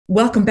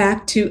Welcome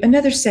back to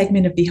another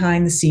segment of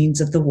Behind the Scenes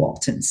of the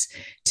Waltons.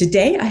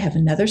 Today, I have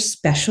another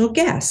special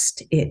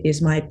guest. It is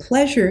my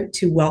pleasure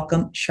to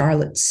welcome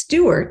Charlotte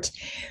Stewart,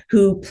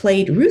 who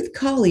played Ruth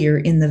Collier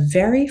in the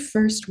very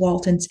first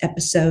Waltons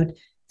episode,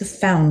 The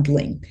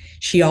Foundling.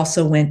 She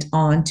also went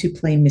on to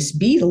play Miss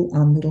Beadle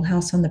on Little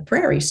House on the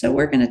Prairie. So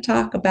we're going to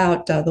talk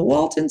about the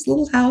Waltons,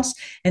 Little House,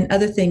 and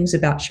other things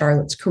about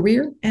Charlotte's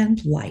career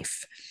and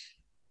life.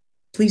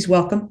 Please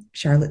welcome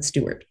Charlotte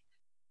Stewart.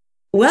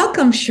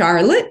 Welcome,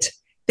 Charlotte.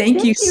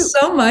 Thank you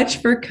so much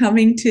for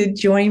coming to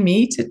join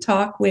me to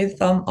talk with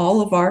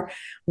all of our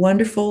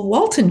wonderful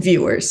Walton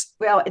viewers.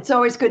 Well, it's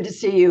always good to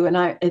see you, and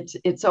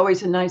it's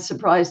always a nice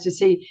surprise to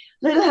see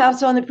Little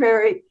House on the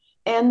Prairie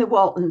and the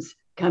Waltons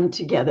come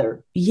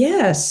together.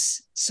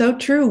 Yes, so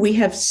true. We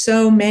have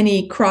so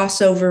many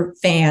crossover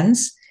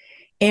fans,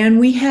 and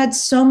we had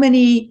so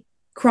many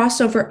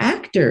crossover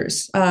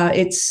actors.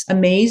 It's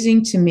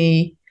amazing to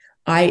me.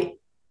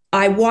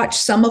 I watched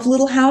some of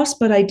Little House,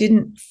 but I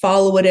didn't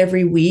follow it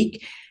every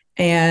week.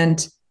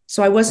 And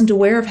so I wasn't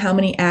aware of how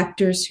many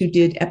actors who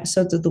did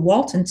episodes of The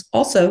Waltons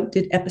also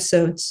did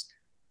episodes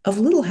of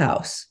Little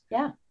House.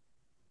 Yeah.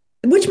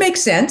 Which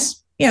makes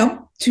sense,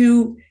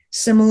 two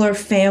similar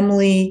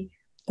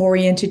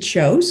family-oriented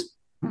shows.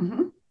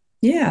 Mm-hmm.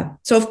 Yeah.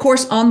 So, of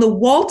course, on The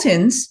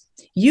Waltons,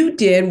 you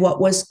did what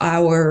was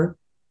our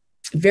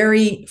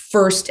very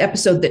first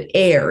episode that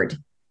aired.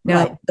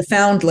 Now, right. The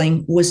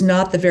Foundling was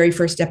not the very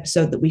first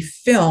episode that we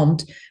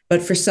filmed,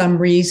 but for some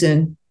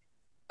reason,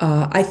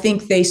 I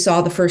think they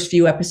saw the first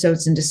few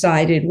episodes and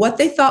decided what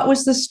they thought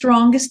was the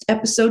strongest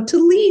episode to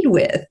lead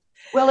with.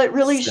 Well, it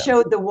really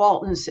showed the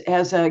Waltons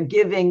as a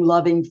giving,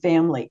 loving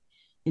family.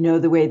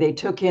 The way they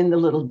took in the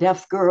little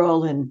deaf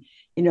girl and,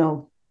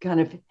 kind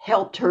of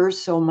helped her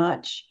so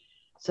much.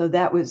 So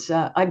that was,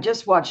 I've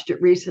just watched it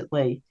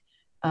recently.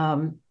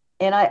 And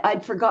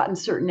I'd forgotten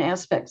certain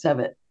aspects of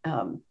it.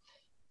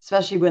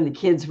 Especially when the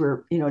kids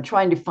were,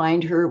 trying to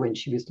find her when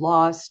she was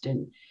lost.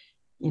 And,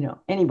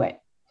 anyway,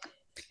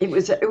 it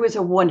was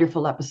a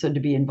wonderful episode to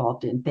be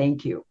involved in.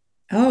 Thank you.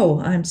 Oh,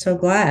 I'm so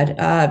glad.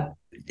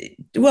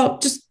 Well,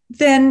 just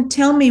then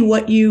tell me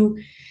what your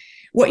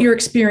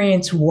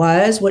experience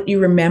was, what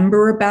you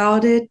remember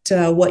about it,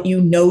 what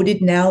you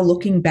noted now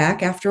looking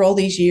back after all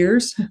these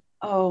years.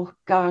 Oh,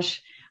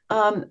 gosh.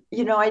 I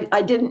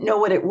didn't know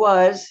what it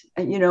was.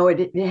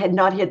 It had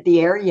not hit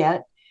the air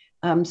yet.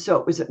 So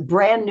it was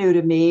brand new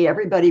to me.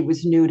 Everybody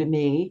was new to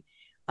me.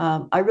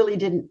 I really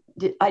didn't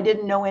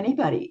know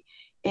anybody.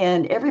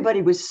 And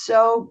everybody was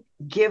so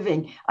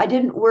giving. I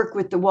didn't work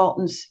with the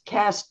Waltons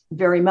cast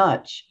very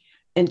much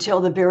until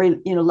the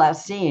very,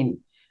 last scene.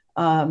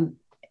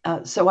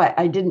 So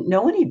I didn't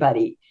know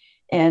anybody.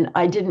 And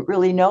I didn't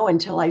really know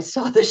until I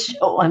saw the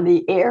show on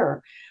the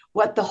air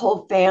what the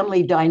whole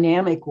family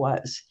dynamic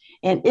was.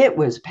 And it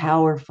was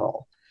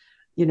powerful.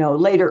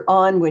 Later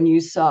on when you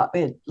saw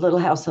Little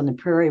House on the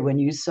Prairie, when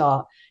you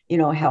saw,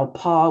 how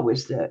Pa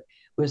was the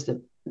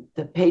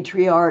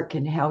patriarch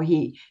and how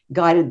he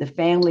guided the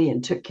family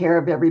and took care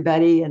of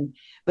everybody.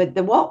 But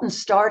the Waltons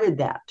started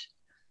that,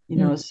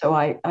 so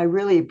I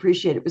really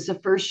appreciate it. It was the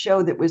first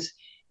show that was,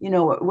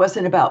 it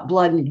wasn't about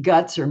blood and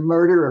guts or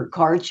murder or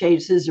car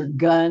chases or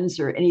guns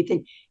or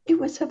anything. It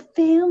was a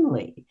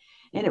family,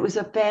 and it was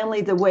a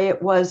family the way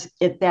it was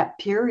at that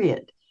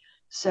period.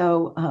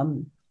 So,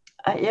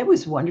 it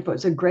was wonderful. It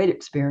was a great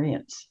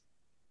experience.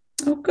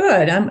 Oh,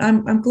 good.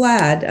 I'm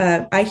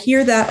glad. I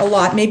hear that a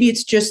lot. Maybe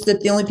it's just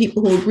that the only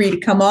people who agree to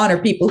come on are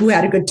people who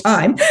had a good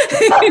time.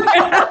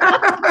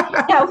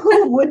 Now,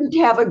 who wouldn't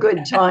have a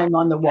good time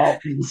on the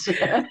Waltons?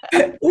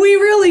 We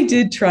really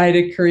did try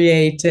to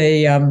create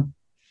a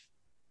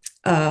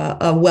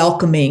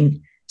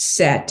welcoming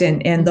set,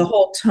 and the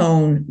whole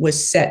tone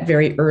was set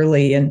very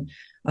early, and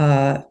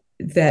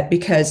that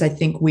because I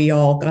think we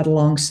all got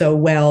along so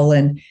well,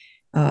 and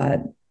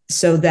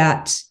so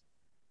that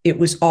it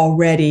was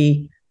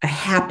already a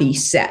happy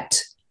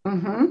set.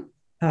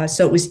 Mm-hmm.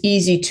 So it was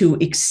easy to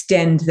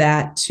extend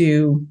that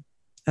to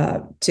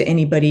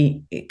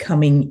anybody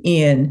coming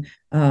in.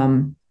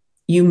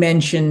 You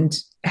mentioned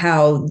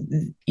how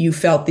you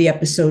felt the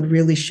episode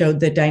really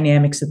showed the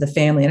dynamics of the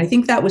family. And I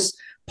think that was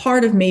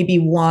part of maybe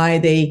why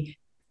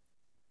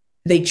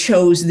they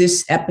chose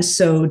this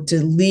episode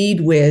to lead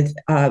with.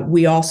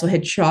 We also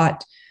had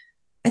shot,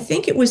 I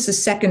think it was the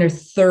second or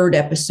third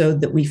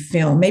episode that we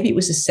filmed. Maybe it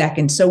was the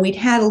second. So we'd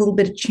had a little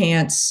bit of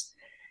chance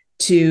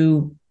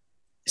to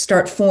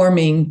start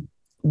forming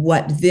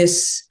what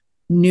this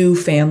new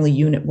family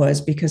unit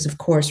was, because, of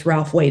course,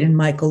 Ralph Waite and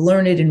Michael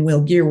Learned and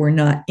Will Geer were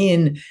not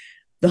in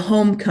the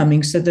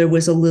homecoming. So there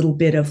was a little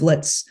bit of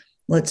let's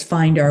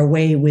find our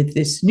way with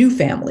this new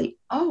family.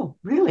 Oh,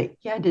 really?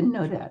 Yeah, I didn't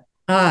know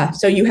that.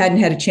 So you hadn't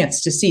had a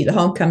chance to see the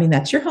homecoming.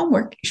 That's your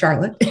homework,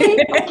 Charlotte.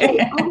 Okay.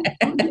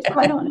 I'll get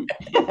right on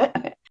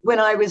it. When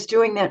I was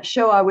doing that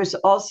show, I was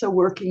also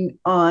working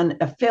on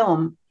a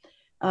film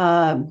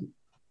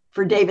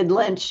for David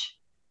Lynch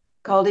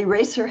called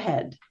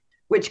Eraserhead,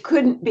 which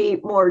couldn't be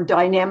more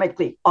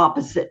dynamically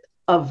opposite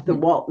of the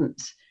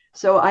Waltons.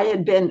 So I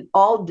had been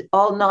all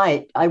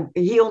night.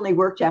 He only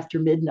worked after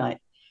midnight.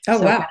 Oh,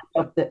 So I wow.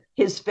 hope that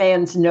his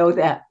fans know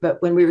that.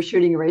 But when we were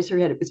shooting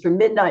Eraserhead, it was from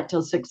midnight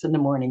till 6 in the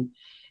morning.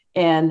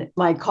 And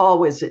my call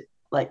was at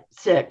like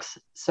 6.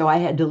 So I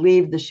had to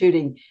leave the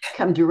shooting,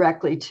 come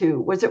directly to,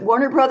 was it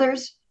Warner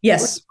Brothers?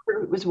 Yes.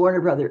 It was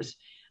Warner Brothers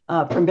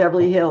from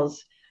Beverly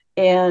Hills.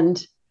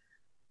 And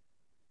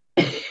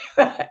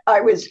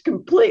I was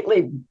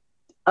completely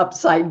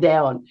upside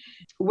down.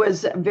 It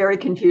was very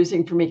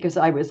confusing for me because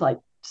I was like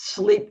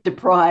sleep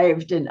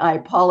deprived, and I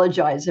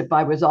apologize if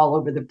I was all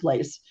over the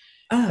place.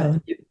 But Oh,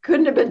 it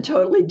couldn't have been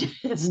totally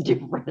as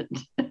different.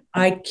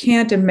 I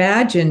can't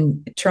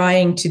imagine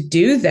trying to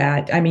do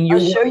that. I mean, I'll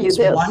your show work you is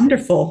this.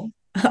 wonderful.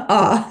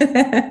 Ah.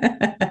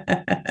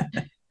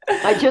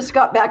 I just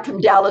got back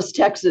from Dallas,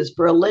 Texas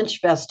for a Lynch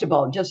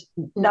festival just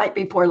night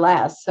before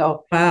last.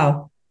 So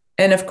Wow.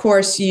 And of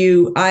course,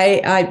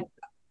 I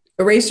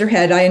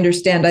Eraserhead, I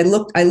understand. I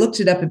looked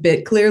it up a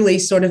bit. Clearly,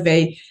 sort of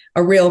a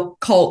real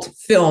cult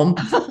film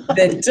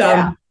that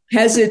yeah,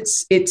 has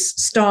its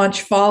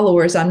staunch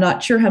followers. I'm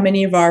not sure how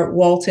many of our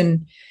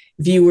Walton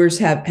viewers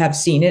have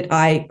seen it.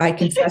 I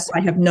confess I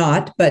have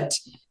not, but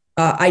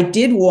I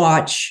did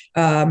watch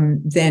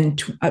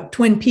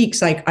Twin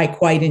Peaks. I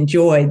quite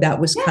enjoyed. That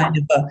was yeah, kind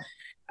of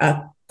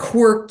a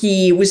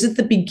quirky. It was at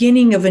the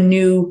beginning of a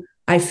new,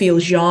 I feel,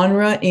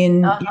 genre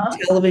in uh-huh,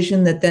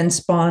 television that then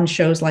spawned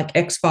shows like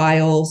X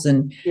Files,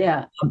 and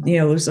yeah.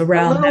 it was A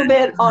around little that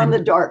bit on the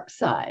time. dark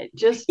side,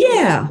 just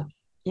Yeah,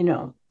 you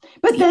know.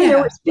 But then there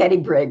yeah. was Betty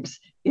Briggs.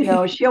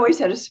 She always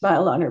had a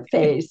smile on her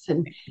face,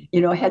 and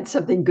had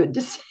something good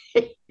to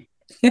say.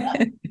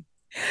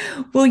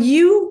 Well,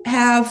 you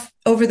have,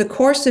 over the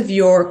course of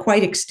your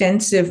quite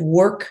extensive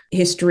work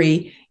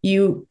history,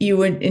 you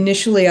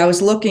initially, I was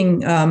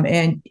looking,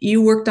 and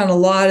you worked on a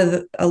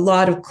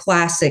lot of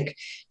classic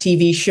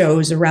TV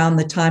shows around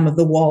the time of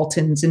the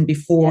Waltons and Yeah,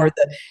 before,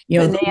 the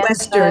Bonanza,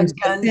 westerns,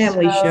 the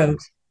family Gunsmoke.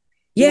 shows.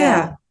 Yeah.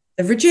 Yeah,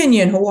 the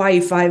Virginia and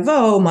Hawaii Five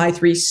O, My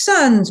Three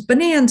Sons,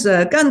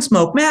 Bonanza,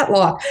 Gunsmoke,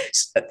 Matlock,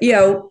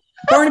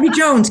 Barnaby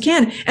Jones,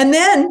 Ken. And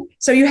then,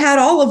 so you had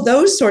all of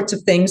those sorts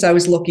of things I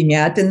was looking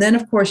at. And then,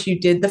 of course, you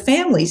did the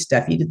family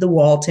stuff. You did the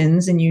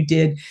Waltons, and you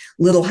did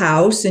Little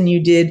House, and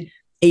you did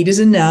Eight is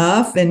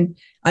Enough. And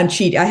I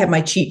have my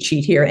cheat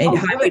sheet here. And Oh,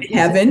 Highway good, to because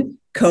Heaven,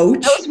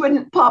 Coach. those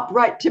wouldn't pop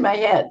right to my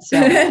head. So,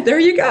 There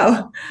you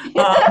go.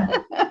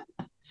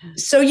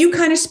 So you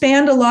kind of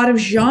spanned a lot of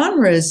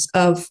genres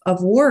of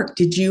work.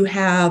 Did you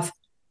have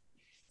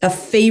a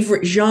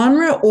favorite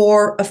genre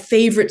or a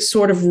favorite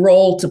sort of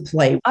role to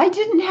play? I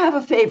didn't have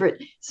a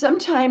favorite.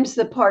 Sometimes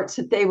the parts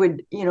that they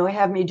would,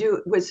 have me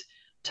do was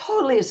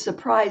totally a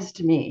surprise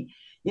to me.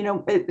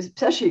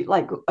 Especially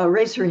like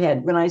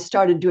Eraserhead. When I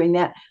started doing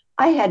that,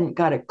 I hadn't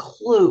got a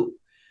clue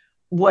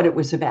what it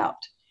was about.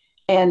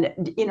 And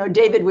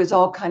David was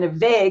all kind of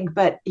vague,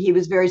 but he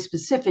was very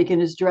specific in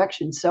his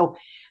direction. So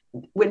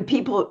when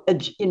people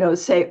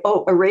say,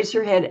 oh,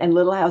 Eraserhead and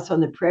Little House on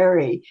the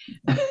Prairie,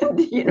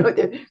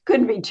 there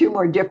couldn't be two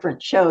more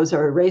different shows,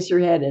 or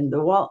Eraserhead and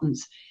the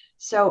Waltons.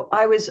 So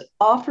I was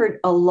offered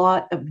a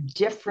lot of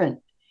different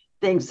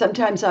things.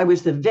 Sometimes I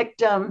was the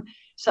victim,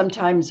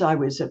 sometimes I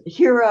was a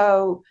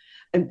hero.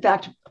 In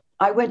fact,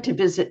 I went to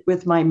visit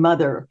with my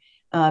mother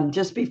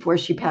just before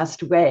she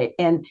passed away,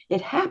 and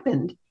it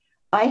happened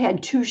I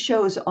had two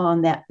shows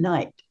on that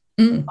night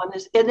Mm. on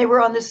this, and they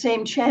were on the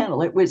same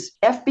channel. It was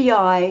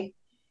FBI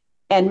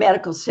and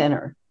Medical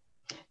Center.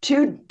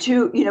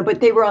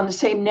 But they were on the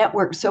same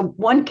network. So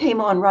one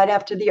came on right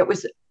after the. It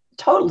was a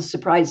total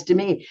surprise to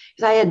me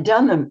because I had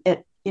done them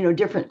at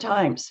different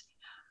times.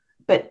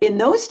 But in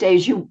those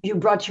days, you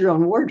brought your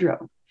own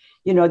wardrobe.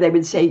 They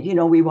would say,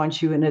 we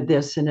want you in a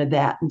this and a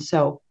that, and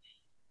so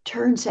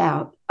turns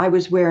out I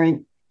was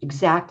wearing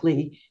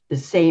exactly the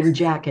same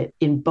jacket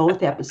in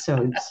both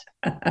episodes.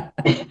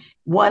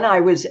 One, I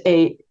was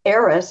a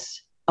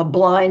heiress, a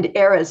blind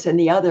heiress, and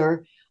the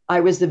other, I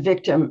was the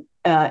victim,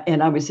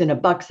 and I was in a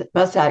bus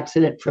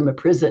accident from a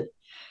prison,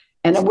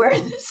 and I'm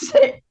wearing the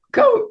same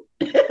coat.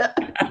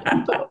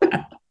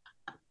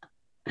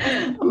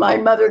 My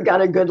mother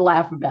got a good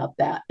laugh about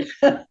that.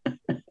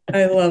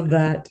 I love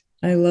that.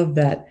 I love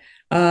that.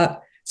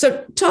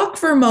 So, talk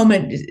for a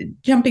moment,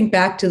 jumping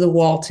back to the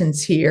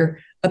Waltons here,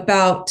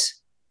 about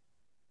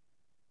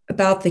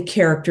the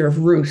character of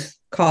Ruth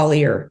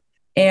Collier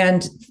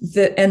and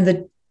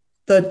the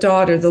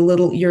daughter,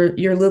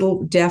 your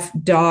little deaf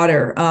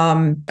daughter.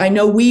 I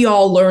know we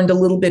all learned a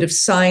little bit of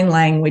sign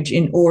language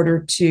in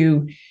order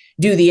to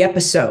do the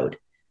episode.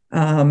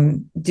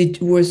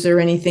 Was there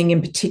anything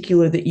in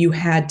particular that you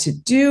had to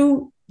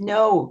do?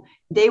 No,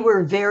 they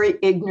were very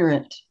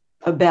ignorant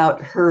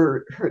about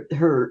her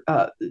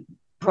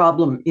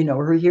problem,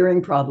 her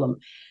hearing problem.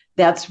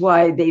 That's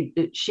why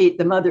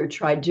the mother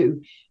tried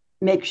to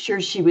make sure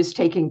she was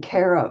taken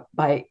care of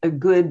by a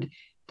good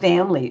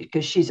family,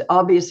 because she's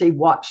obviously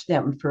watched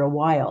them for a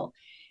while.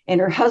 And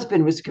her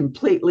husband was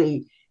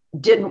completely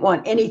didn't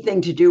want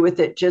anything to do with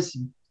it. Just,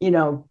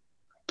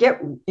 get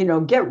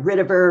rid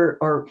of her,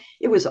 or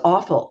it was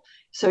awful.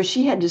 So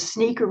she had to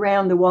sneak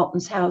around the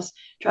Waltons' house,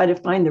 try to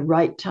find the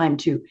right time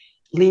to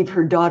leave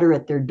her daughter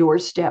at their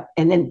doorstep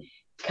and then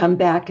come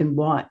back and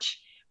watch.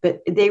 But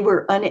they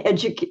were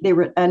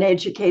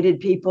uneducated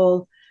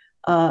people.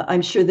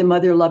 I'm sure the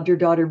mother loved her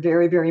daughter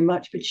very, very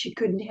much, but she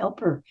couldn't help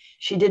her.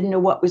 She didn't know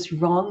what was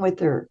wrong with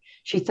her.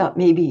 She thought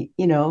maybe,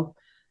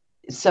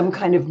 some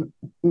kind of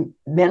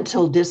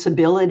mental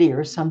disability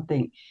or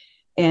something.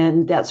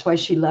 And that's why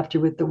she left her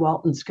with the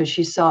Waltons, because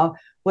she saw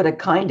what a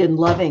kind and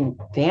loving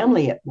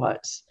family it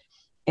was.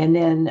 And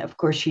then, of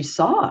course, she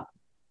saw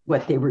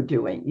what they were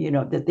doing,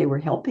 that they were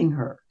helping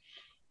her.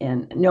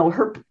 And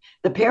no,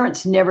 the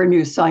parents never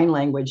knew sign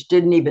language,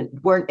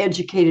 weren't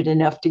educated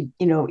enough to,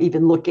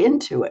 even look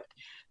into it.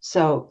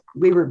 So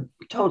we were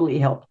totally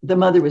helped. The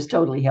mother was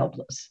totally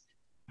helpless.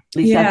 At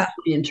least that's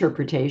the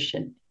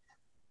interpretation.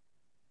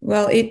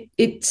 Well,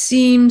 it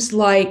seems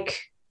like,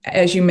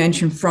 as you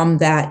mentioned, from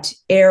that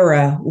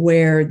era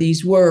where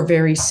these were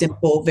very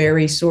simple,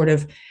 very sort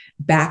of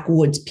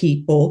backwoods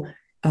people,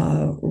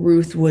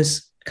 Ruth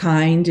was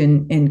kind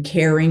and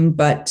caring,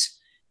 but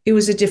it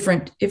was a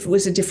different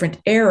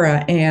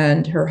era,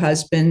 and her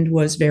husband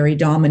was very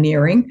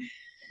domineering.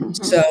 Mm-hmm.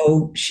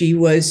 So she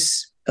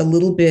was a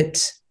little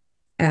bit,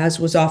 as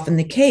was often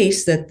the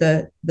case, that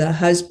the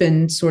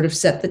husband sort of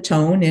set the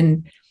tone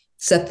and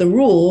set the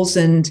rules,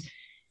 and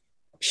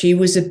she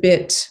was a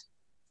bit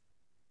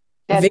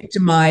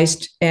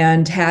victimized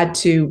and had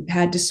to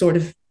sort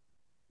of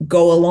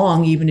go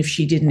along even if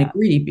she didn't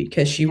agree,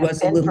 because she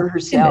was a little for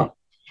herself.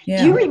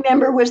 Yeah. Do you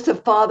remember, was the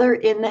father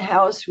in the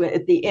house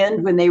at the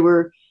end when they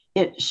were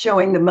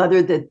showing the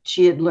mother that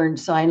she had learned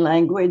sign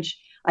language?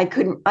 I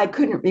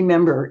couldn't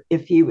remember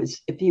if he was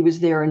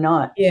there or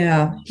not.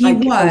 Yeah, I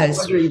was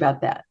wondering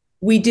about that.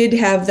 We did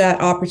have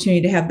that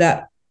opportunity to have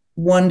that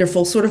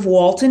wonderful sort of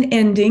Walton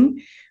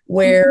ending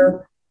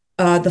where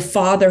the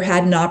father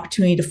had an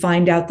opportunity to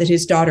find out that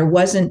his daughter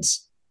wasn't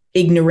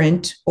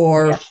ignorant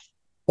or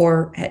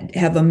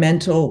have a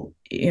mental,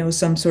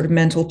 some sort of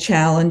mental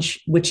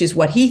challenge, which is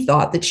what he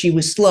thought, that she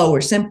was slow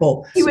or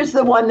simple. He was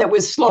the one that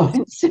was slow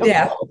and simple.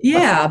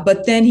 Yeah.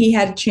 But then he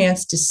had a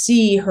chance to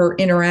see her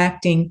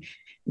interacting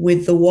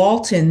with the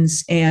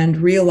Waltons and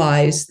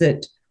realize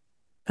that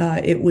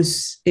it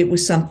was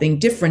something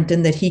different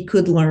and that he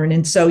could learn.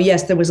 And so,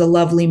 yes, there was a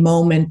lovely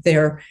moment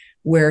there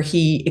where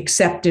he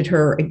accepted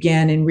her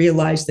again and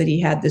realized that he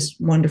had this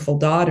wonderful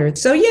daughter.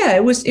 So yeah,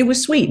 it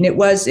was sweet. And it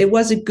was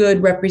a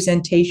good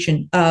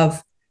representation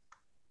of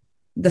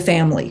the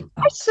family.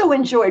 I so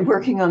enjoyed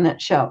working on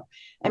that show.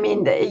 I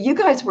mean, you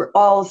guys were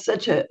all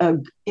such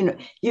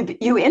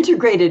you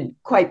integrated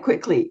quite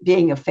quickly,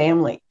 being a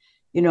family.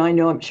 I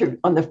know, I'm sure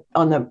on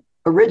the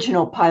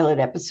original pilot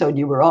episode,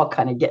 you were all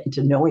kind of getting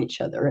to know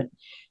each other and,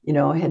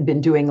 had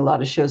been doing a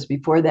lot of shows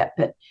before that.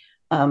 But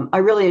I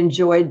really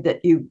enjoyed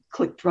that you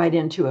clicked right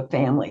into a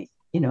family,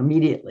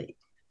 immediately.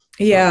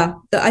 Yeah.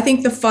 I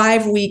think the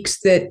 5 weeks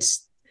that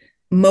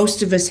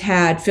most of us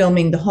had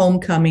filming The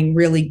Homecoming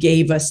really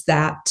gave us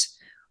that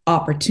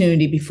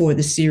opportunity before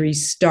the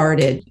series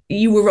started.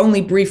 You were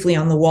only briefly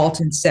on the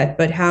Walton set,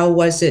 but how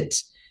was it?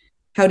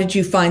 How did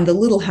you find the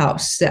Little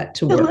House set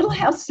to work? The Little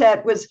House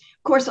set was,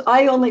 of course,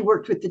 I only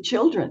worked with the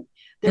children.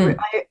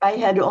 I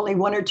had only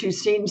 1 or 2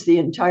 scenes the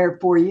entire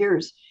 4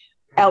 years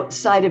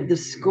outside of the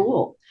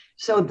school.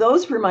 So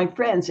those were my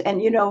friends.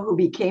 And who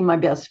became my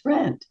best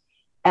friend?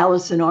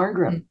 Allison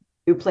Arngrim,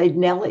 who played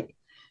Nellie.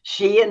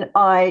 She and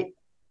I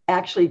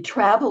actually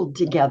traveled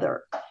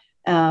together.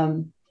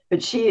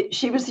 But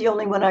she was the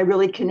only one I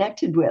really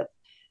connected with.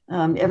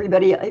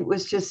 Everybody, it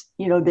was just,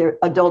 the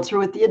adults were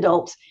with the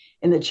adults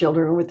and the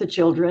children were with the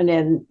children.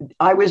 And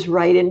I was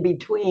right in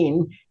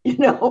between,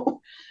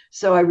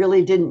 so I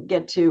really didn't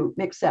get to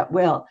mix that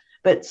well.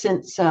 But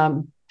since,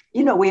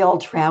 we all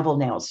travel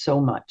now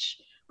so much,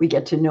 we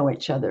get to know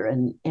each other.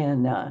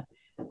 And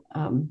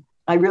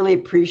I really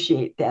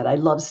appreciate that. I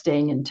love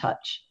staying in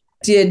touch.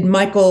 Did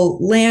Michael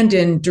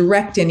Landon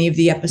direct any of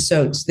the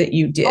episodes that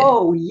you did?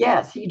 Oh,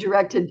 yes. He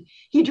directed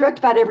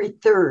about every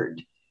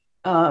third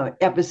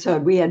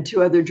episode. We had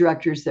 2 other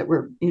directors that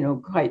were,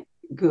 quite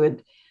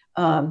good.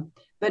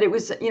 But it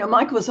was,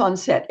 Michael was on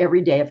set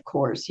every day, of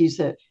course.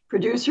 He's a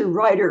producer,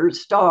 writer,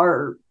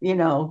 star,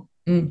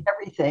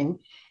 everything.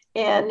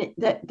 And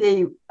that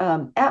the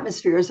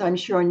atmosphere, as I'm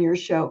sure on your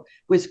show,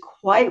 was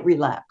quite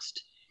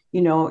relaxed.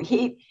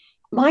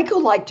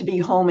 Michael liked to be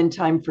home in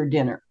time for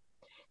dinner.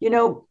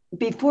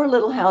 Before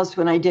Little House,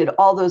 when I did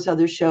all those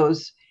other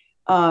shows,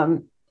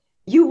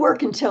 you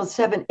work until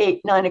 7,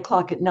 8, 9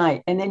 o'clock at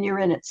night, and then you're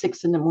in at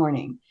 6 in the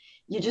morning.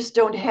 You just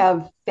don't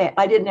have,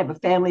 I didn't have a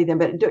family then,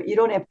 but you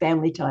don't have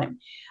family time.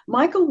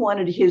 Michael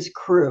wanted his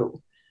crew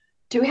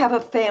to have a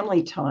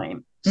family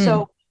time.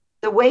 So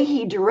the way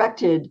he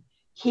directed,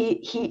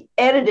 he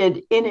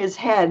edited in his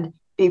head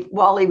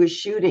while he was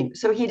shooting.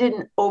 So he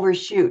didn't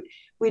overshoot.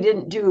 We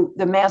didn't do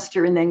the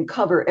master and then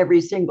cover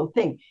every single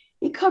thing.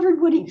 He covered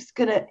what he's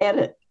going to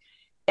edit.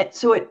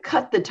 So it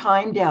cut the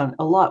time down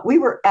a lot. We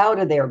were out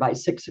of there by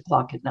 6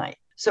 o'clock at night.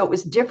 So it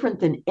was different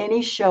than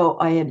any show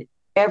I had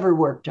ever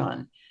worked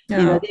on.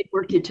 They'd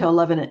work you till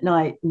 11 at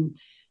night. And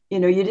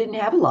you didn't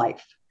have a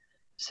life.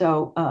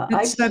 So I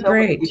That's so so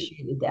great.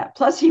 appreciated that.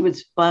 Plus, he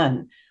was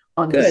fun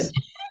on the Good. set.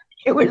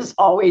 It was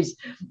always,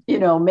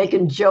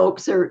 making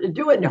jokes or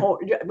doing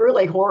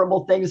really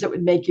horrible things that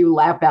would make you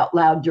laugh out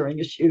loud during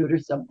a shoot or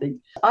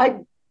something. I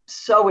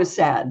so was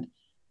sad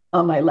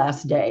on my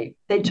last day.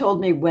 They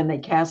told me when they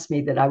cast me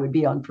that I would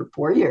be on for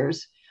 4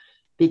 years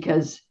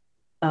because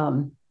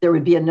there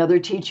would be another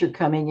teacher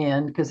coming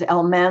in because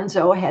El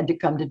Manzo had to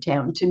come to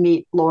town to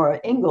meet Laura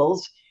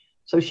Ingalls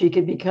so she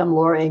could become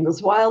Laura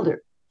Ingalls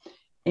Wilder.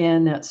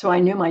 And so I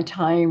knew my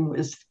time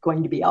was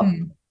going to be up.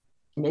 Mm.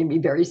 It made me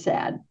very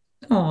sad.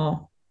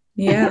 Oh,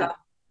 yeah,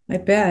 I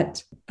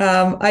bet.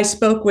 I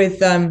spoke with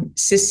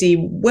Sissy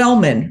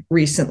Wellman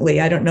recently.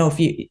 I don't know if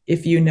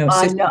you know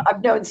I Sissy. know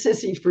I've known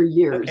Sissy for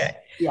years. Okay.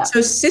 Yeah. So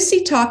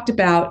Sissy talked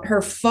about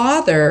her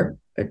father,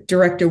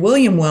 director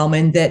William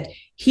Wellman, that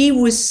he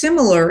was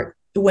similar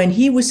when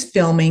he was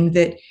filming,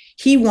 that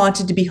he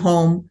wanted to be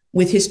home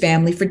with his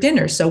family for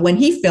dinner. So when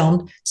he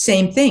filmed,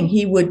 same thing.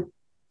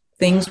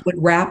 Things would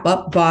wrap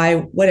up by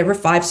whatever,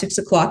 5, 6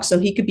 o'clock, so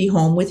he could be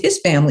home with his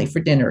family for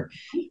dinner.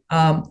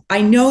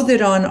 I know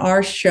that on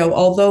our show,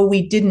 although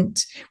we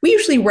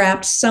usually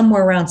wrapped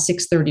somewhere around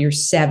 6:30 or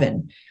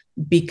 7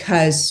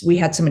 because we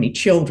had so many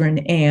children,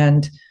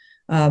 and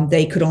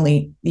they could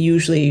only,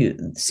 usually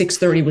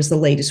 6:30 was the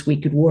latest we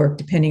could work,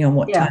 depending on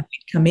what time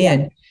we'd come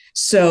in.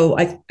 So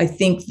I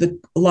think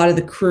a lot of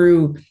the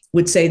crew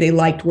would say they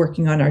liked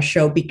working on our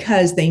show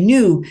because they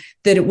knew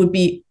that it would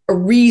be a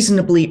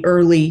reasonably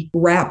early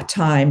wrap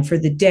time for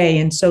the day.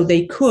 And so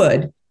they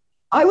could.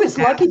 I was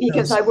lucky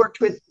because I worked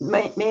with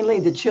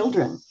mainly the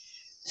children.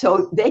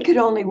 So they could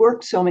only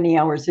work so many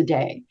hours a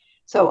day.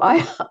 So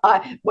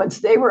I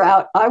once they were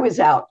out, I was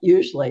out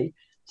usually.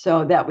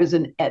 So that was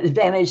an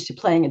advantage to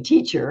playing a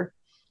teacher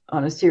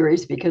on a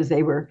series because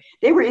they were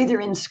either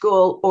in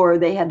school or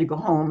they had to go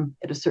home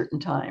at a certain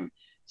time.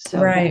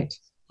 So right.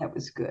 That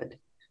was good.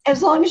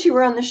 As long as you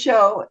were on the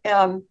show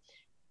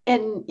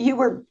and you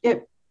were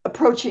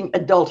approaching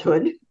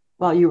adulthood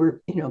while you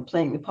were,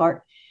 playing the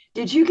part,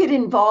 did you get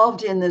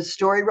involved in the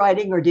story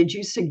writing, or did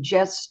you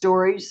suggest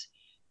stories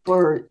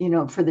for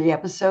the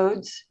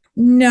episodes?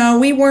 No,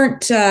 we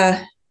weren't.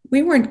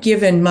 We weren't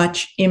given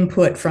much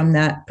input from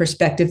that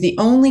perspective. The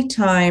only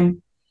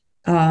time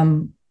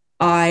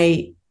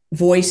I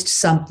voiced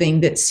something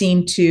that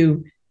seemed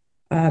to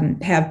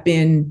have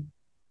been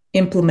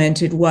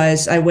implemented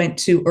was I went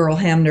to Earl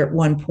Hamner at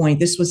one point.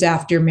 This was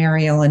after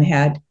Mary Ellen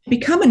had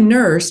become a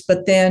nurse,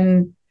 but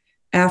then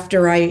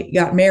after I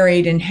got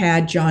married and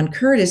had John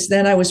Curtis,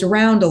 then I was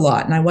around a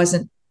lot,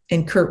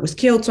 and Kurt was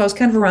killed. So I was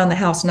kind of around the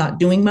house, not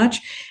doing much.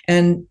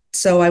 And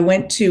so I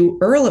went to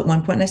Earl at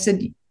one point and I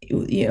said,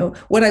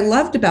 what I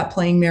loved about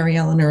playing Mary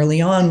Ellen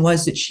early on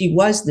was that she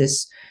was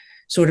this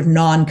sort of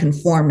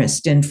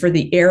nonconformist. And for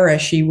the era,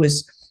 she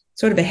was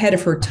sort of ahead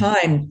of her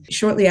time.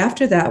 Shortly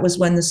after that was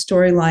when the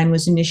storyline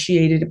was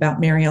initiated about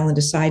Mary Ellen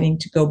deciding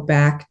to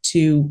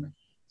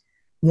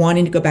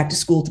wanting to go back to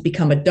school to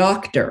become a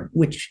doctor,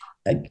 which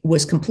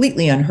was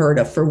completely unheard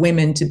of for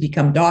women to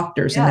become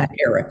doctors in that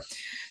era.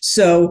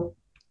 So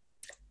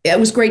it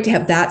was great to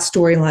have that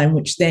storyline,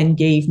 which then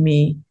gave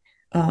me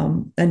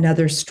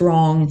another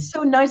strong. It's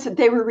so nice that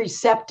they were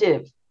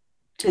receptive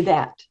to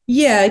that.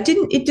 Yeah, it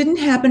didn't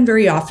happen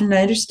very often.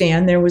 I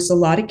understand there was a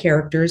lot of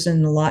characters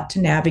and a lot to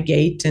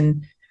navigate.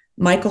 And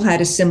Michael had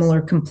a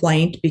similar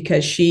complaint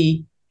because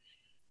she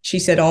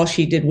said all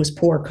she did was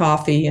pour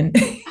coffee, and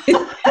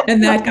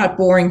and that got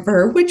boring for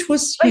her, which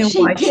was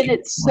she did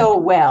it so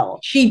well.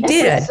 She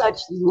did with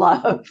such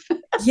love.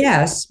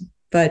 Yes,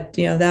 but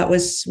that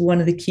was one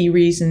of the key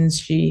reasons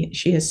she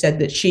has said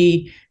that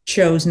she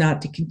chose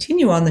not to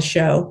continue on the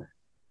show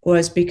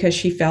was because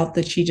she felt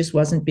that she just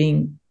wasn't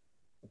being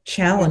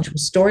challenged with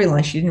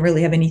storyline. She didn't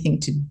really have anything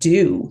to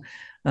do.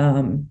 I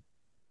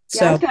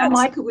found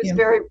Michael was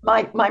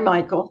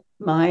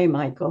my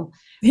Michael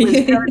was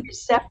very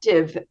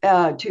receptive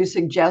to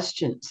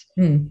suggestions.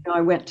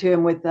 I went to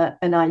him with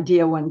an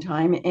idea one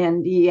time,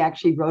 and he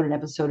actually wrote an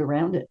episode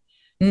around it.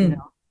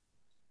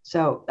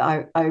 So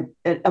I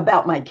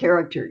about my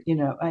character.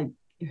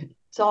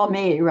 It's all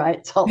me, right?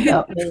 It's all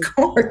about me. Of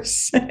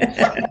course.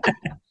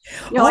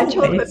 I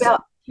told him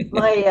about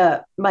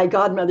my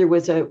godmother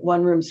was a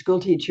one-room school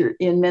teacher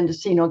in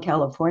Mendocino,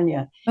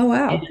 California. Oh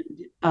wow!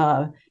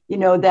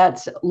 And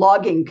that's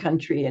logging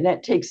country, and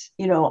that takes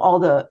all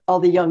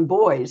the young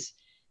boys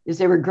as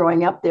they were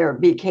growing up there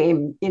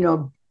became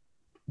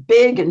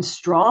big and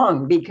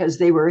strong because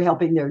they were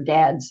helping their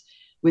dads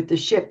with the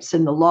ships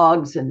and the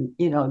logs and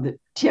the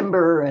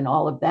timber and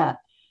all of that.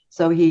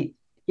 So he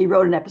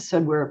wrote an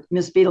episode where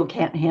Miss Beadle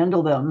can't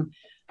handle them.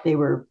 They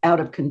were out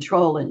of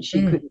control and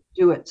she couldn't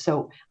do it.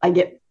 So I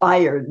get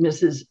fired.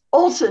 Mrs.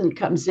 Olson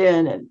comes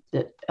in and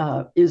that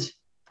is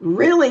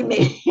really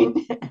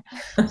mean.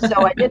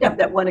 So I did have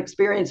that one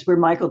experience where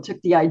Michael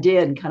took the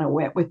idea and kind of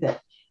went with it.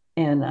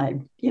 And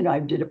I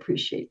did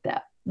appreciate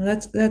that. Well,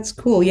 that's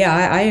cool. Yeah,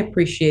 I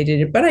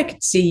appreciated it, but I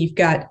could see you've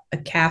got a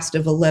cast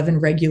of 11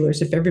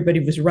 regulars. If everybody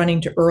was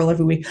running to Earl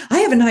every week, I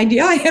have an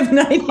idea. I have an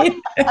idea.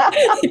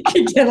 It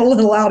could get a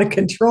little out of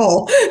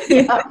control.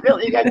 Yeah,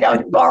 really, you got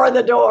to borrow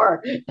the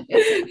door.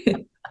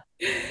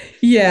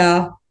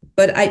 Yeah,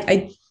 but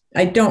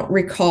I don't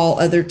recall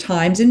other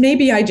times, and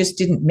maybe I just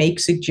didn't make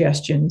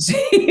suggestions.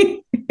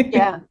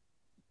 Yeah.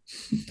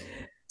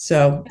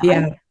 So I,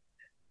 yeah,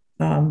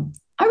 um,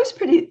 I was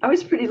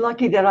pretty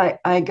lucky that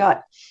I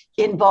got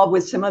involved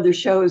with some other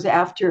shows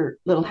after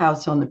Little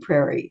House on the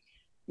Prairie.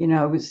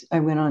 I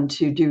went on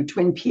to do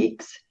Twin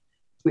Peaks,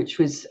 which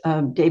was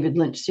David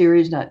Lynch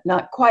series,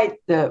 not quite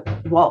the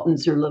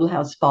Waltons or Little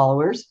House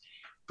followers,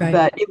 right.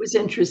 but it was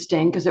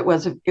interesting because it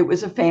was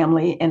a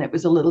family and it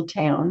was a little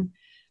town.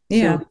 So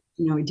Yeah,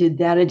 we did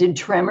that. I did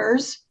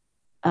Tremors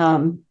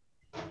um,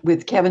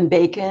 with Kevin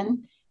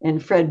Bacon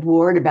and Fred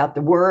Ward about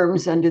the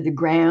worms under the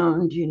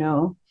ground.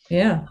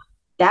 yeah.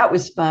 That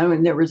was fun.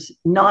 And there was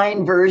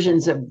 9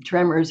 versions of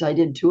Tremors. I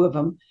did 2 of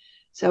them.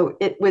 So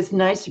it was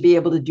nice to be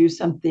able to do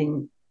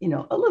something,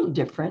 a little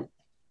different,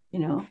 you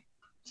know.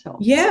 So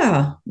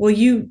Yeah. Well,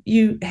 you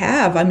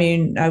have. I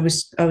mean, I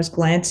was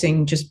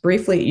glancing just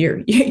briefly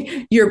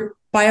at your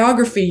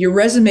biography. Your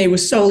resume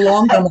was so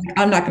long. I'm like,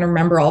 I'm not going to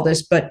remember all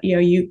this, but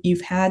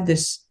you've had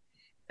this.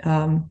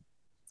 Um,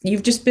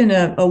 you've just been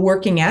a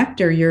working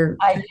actor your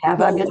I have.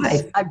 whole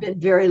life. I've been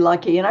very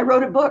lucky. And I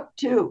wrote a book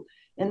too.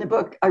 And the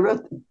book I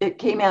wrote, it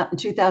came out in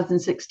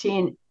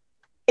 2016.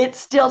 It's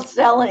still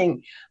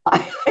selling.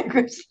 I,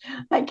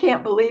 I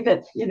can't believe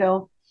it.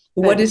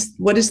 What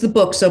But is the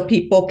book so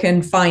people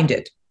can find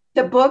it?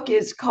 the book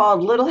is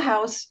called Little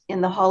House in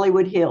the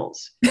Hollywood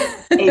Hills,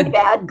 a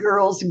bad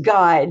girl's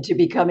guide to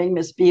becoming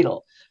Miss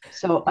Beadle.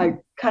 So I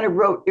kind of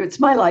wrote, it's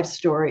my life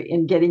story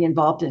in getting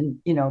involved in,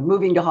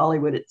 moving to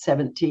Hollywood at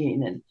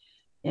 17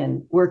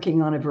 and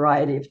working on a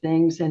variety of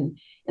things and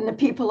the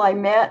people I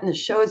met and the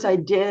shows I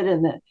did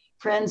and the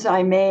friends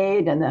I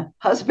made and the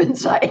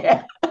husbands I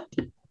had.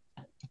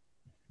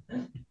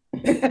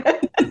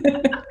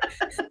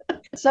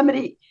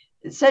 Somebody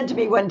said to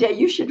me one day,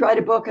 you should write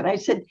a book. And I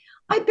said,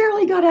 I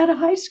barely got out of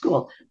high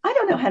school. I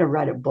don't know how to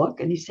write a book.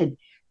 And he said,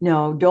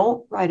 no,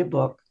 don't write a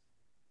book.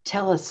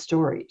 Tell us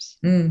stories.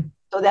 Mm.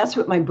 So that's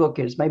what my book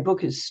is. My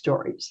book is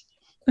stories.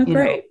 Oh, You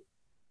know, great.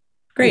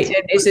 Great. it's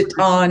And is it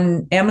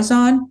on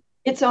Amazon?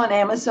 it's on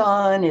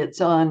Amazon.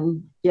 It's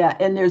on, yeah,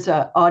 and there's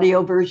a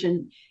audio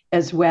version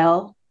as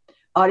well.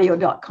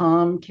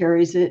 Audio.com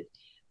carries it.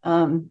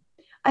 Um,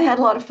 I had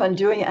a lot of fun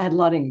doing it. I had a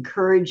lot of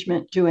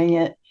encouragement doing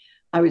it.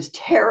 I was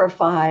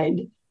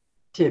terrified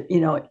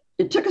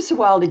it took us a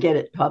while to get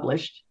it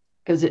published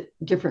because it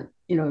different,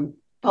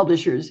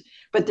 publishers,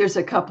 but there's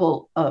a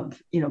couple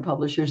of,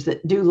 publishers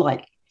that do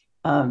like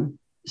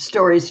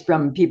stories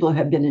from people who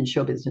have been in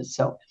show business.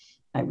 So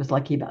I was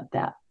lucky about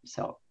that.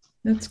 So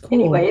That's cool.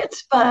 anyway,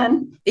 it's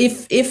fun.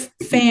 If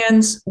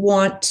fans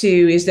want to,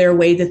 is there a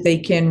way that they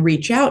can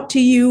reach out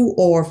to you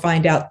or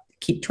find out,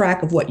 keep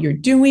track of what you're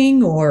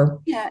doing? Or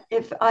Yeah,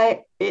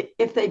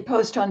 if they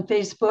post on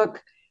Facebook,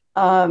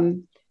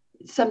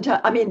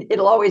 sometimes I mean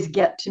it'll always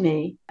get to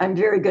me. I'm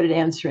very good at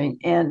answering,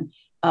 and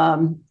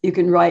you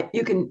can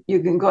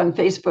go on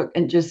Facebook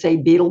and just say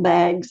Beetle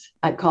Bags.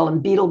 I call them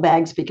Beetle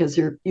Bags because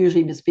they're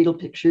usually Miss Beetle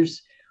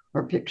pictures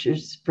or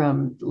pictures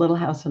from Little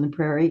House on the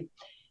Prairie.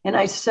 And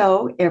I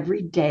sew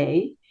every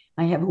day.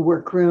 I have a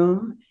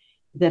workroom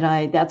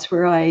that's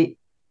where I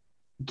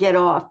get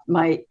off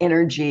my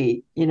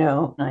energy, and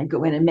I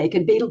go in and make a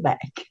beetle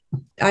bag.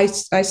 I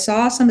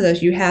saw some of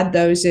those. You had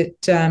those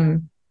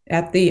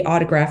at the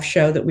autograph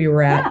show that we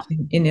were Yeah, at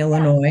in yeah.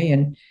 Illinois,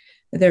 and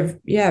they're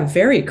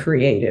very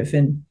creative,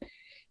 and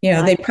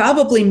I they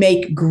probably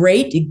make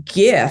great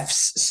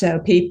gifts. So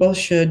people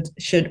should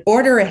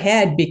order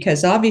ahead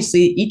because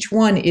obviously each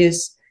one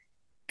is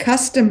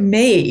custom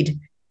made.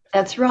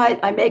 That's right.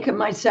 I make them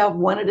myself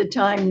one at a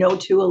time, no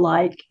two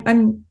alike.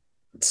 I'm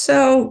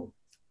so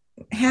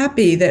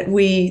happy that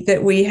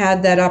we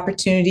had that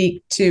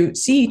opportunity to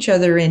see each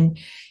other in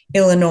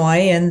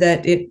Illinois, and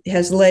that it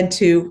has led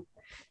to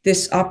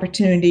this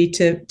opportunity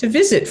to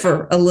visit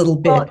for a little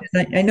bit. Well,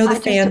 And I know the I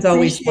just fans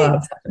always appreciate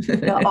love.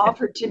 the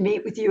offer to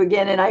meet with you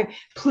again. And I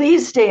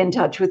please stay in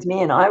touch with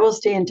me and I will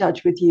stay in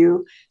touch with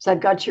you. So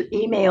I've got your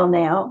email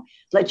now,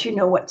 let you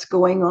know what's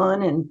going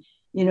on and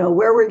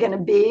where we're going to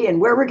be and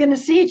where we're going to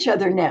see each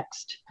other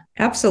next.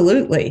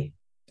 Absolutely.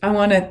 I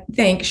want to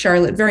thank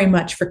Charlotte very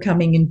much for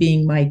coming and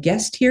being my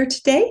guest here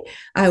today.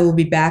 I will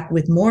be back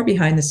with more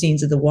behind the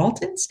scenes of the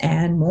Waltons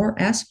and more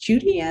Ask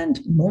Judy and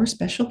more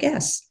special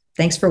guests.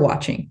 Thanks for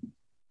watching.